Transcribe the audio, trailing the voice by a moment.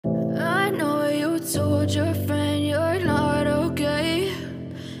told your friend you're not okay,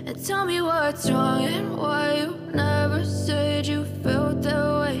 and tell me what's wrong and why you never said you felt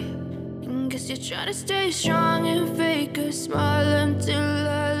that way. And guess you're trying to stay strong and fake a smile until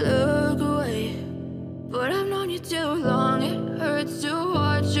I look away. But I've known you too long, it hurts to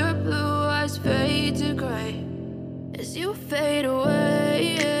watch your blue eyes fade to gray as you fade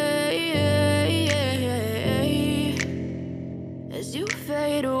away, as you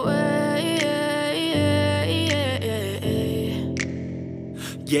fade away.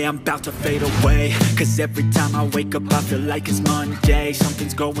 Yeah, I'm about to fade away, cause every time I wake up I feel like it's Monday.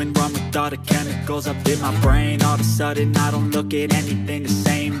 Something's going wrong with all the chemicals up in my brain. All of a sudden I don't look at anything the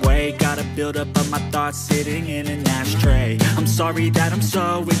same way. Gotta build up of my thoughts sitting in an ashtray. I'm sorry that I'm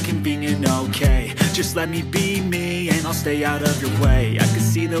so inconvenient, okay. Just let me be me and I'll stay out of your way. I can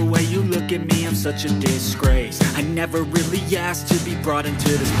see the way you look at me, I'm such a disgrace. I never really asked to be brought into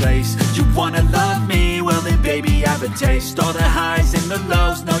this place. You wanna love me? Well then baby have a taste. All the highs and the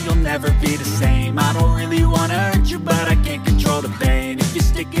lows, no you'll never be the same. I don't really wanna hurt you but I can't control the pain. If you're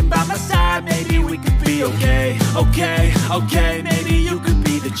sticking by my side maybe we could be okay. Okay, maybe you could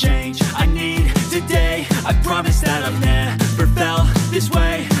be the change I need today. I promise that I've never felt this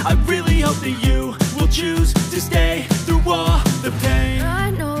way. I really hope that you will choose to stay through all the pain.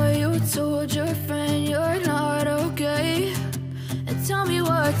 I know you told your friend you're not okay, and tell me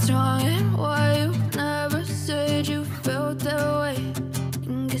what's wrong and why you never said you felt that way.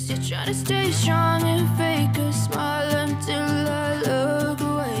 And guess you're trying to stay strong and fake a smile until I look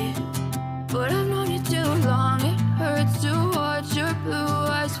away. But I've known you too long, it hurts to watch your blue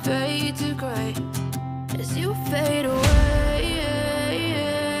eyes fade to gray as you fade away,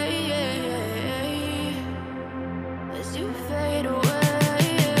 as you fade away,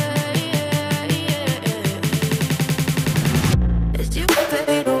 as you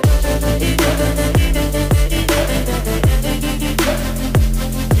fade away.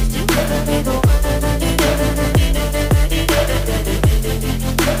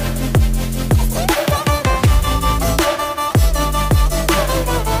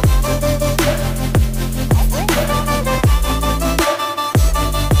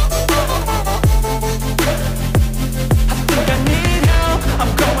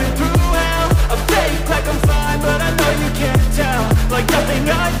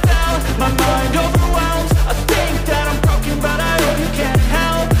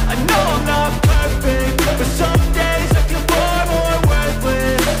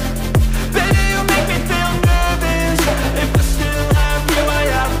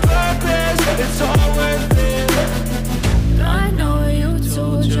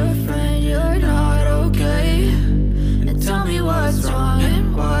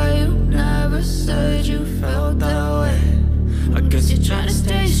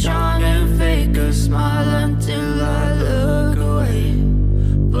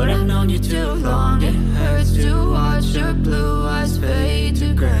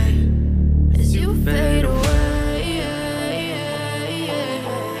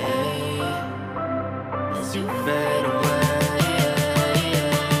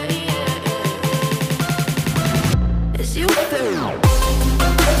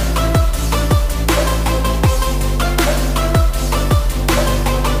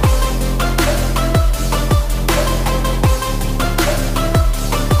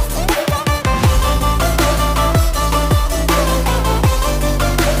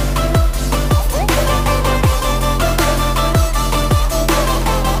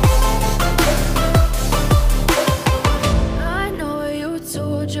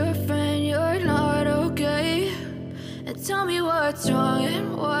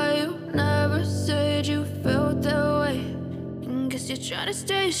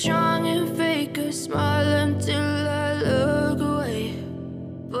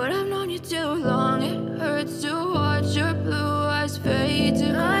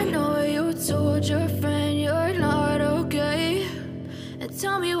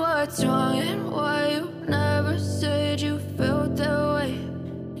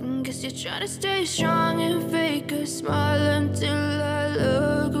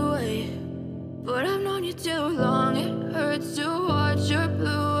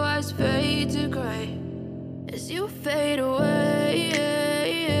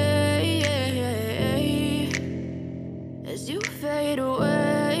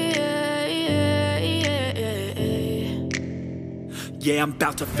 Yeah, I'm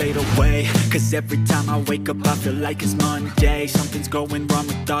about to fade away, cause every time I wake up I feel like it's Monday. Something's going wrong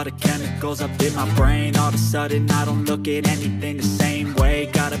with all the chemicals up in my brain. All of a sudden I don't look at anything the same way.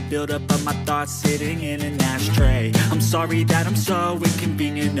 Got a buildup of my thoughts sitting in an ashtray. I'm sorry that I'm so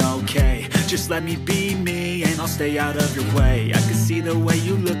inconvenient, okay. Just let me be me and I'll stay out of your way. I can see the way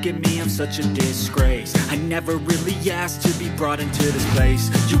you look at me, I'm such a disgrace. I never really asked to be brought into this place.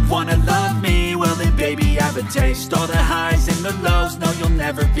 You wanna love me? Well then baby I have a taste. All the highs and the lows, no you'll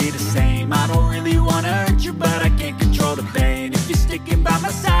never be the same. I don't really wanna hurt you but I can't control the pain. If you're sticking by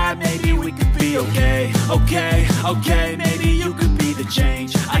my side maybe we could be okay. Okay, maybe you could be the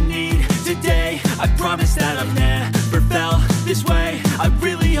change I need today. I promise that I've never felt this way. I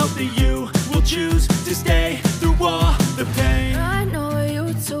really hope that you will choose to stay through all the pain. I know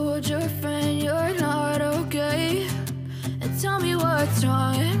you told your friend you're not okay, and tell me what's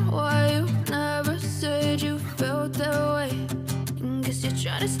wrong and why you never said you felt that way. Guess you're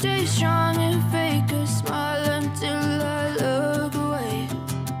trying to stay strong and fake a smile until I look away.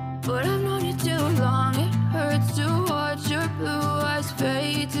 But I've known you too long, it hurts to watch your blue eyes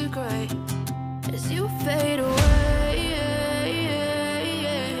fade to gray as you fade away.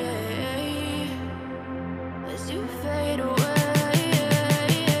 As you fade away.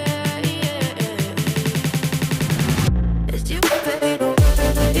 As you fade away.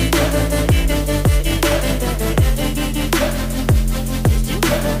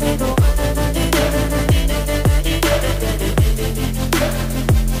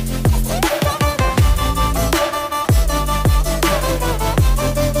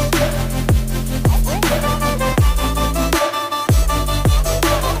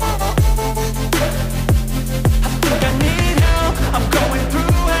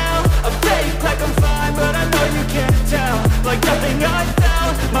 Like nothing I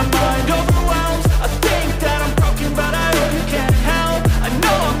felt, my mind overwhelms. I think that I'm broken, but I hope you can't help. I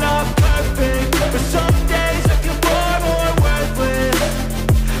know I'm not perfect, but some days I feel far more worthless.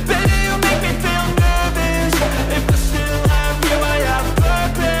 Baby, you make me feel nervous. If I still have you, I have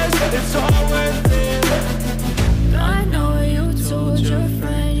purpose. It's all worth it. I know you told your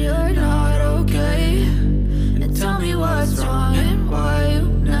friend you're not okay, and tell me what's wrong and why you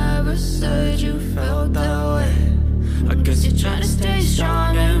never said you felt that way. I guess you're trying to stay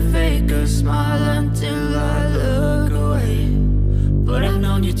strong and fake a smile until I look away. But I've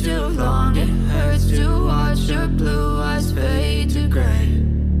known you too long, it hurts to watch your blue eyes fade to gray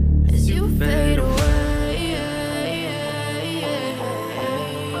as you fade away.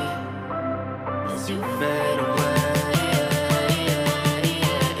 As you fade away.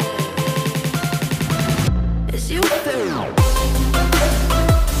 As you fade away.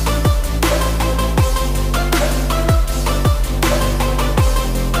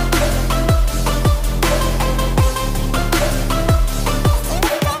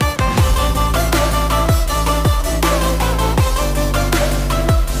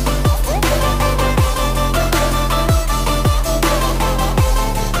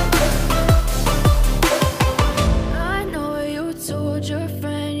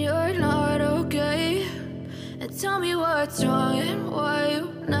 What's wrong and why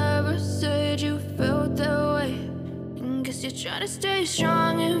you never said you felt that way. Guess you're trying to stay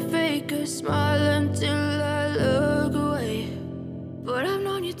strong and fake a smile until I look away. But I've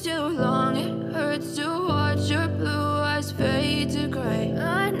known you too long, it hurts to watch your blue eyes fade to gray.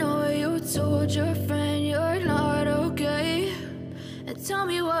 I know you told your friend you're not okay, and tell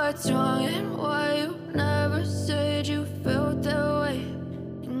me what's wrong and why you never said you felt that way.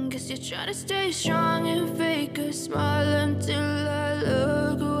 Guess you're trying to stay strong and fake a smile until I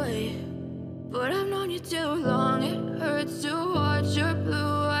look away. But I've known you too long, it hurts to watch your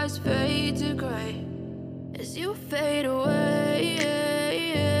blue eyes fade to gray as you fade away.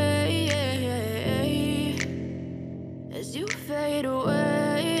 As you fade away.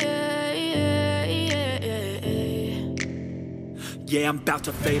 Yeah, I'm about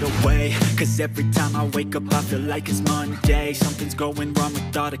to fade away, cause every time I wake up I feel like it's Monday. Something's going wrong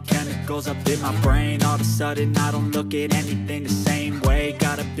with all the chemicals up in my brain. All of a sudden I don't look at anything the same way.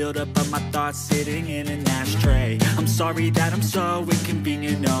 Got a buildup of my thoughts sitting in an ashtray. I'm sorry that I'm so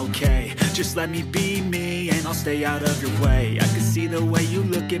inconvenient, okay. Just let me be me and I'll stay out of your way. I can see the way you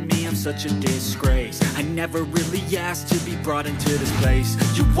look at me, I'm such a disgrace. I never really asked to be brought into this place.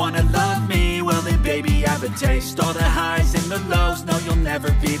 You wanna love me? Well then baby I have a taste. All the highs and the lows, no you'll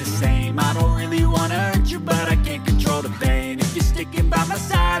never be the same. I don't really wanna hurt you but I can't control the pain. If you're sticking by my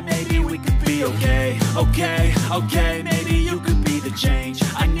side maybe we could be okay. Okay, maybe you could be the change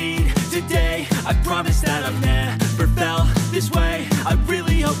I need today. I promise that I've never felt this way. I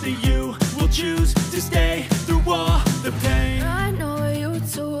really hope that you will choose to stay through all the pain. I know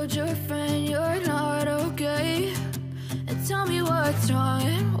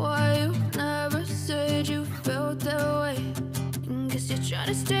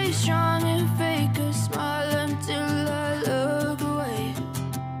strong.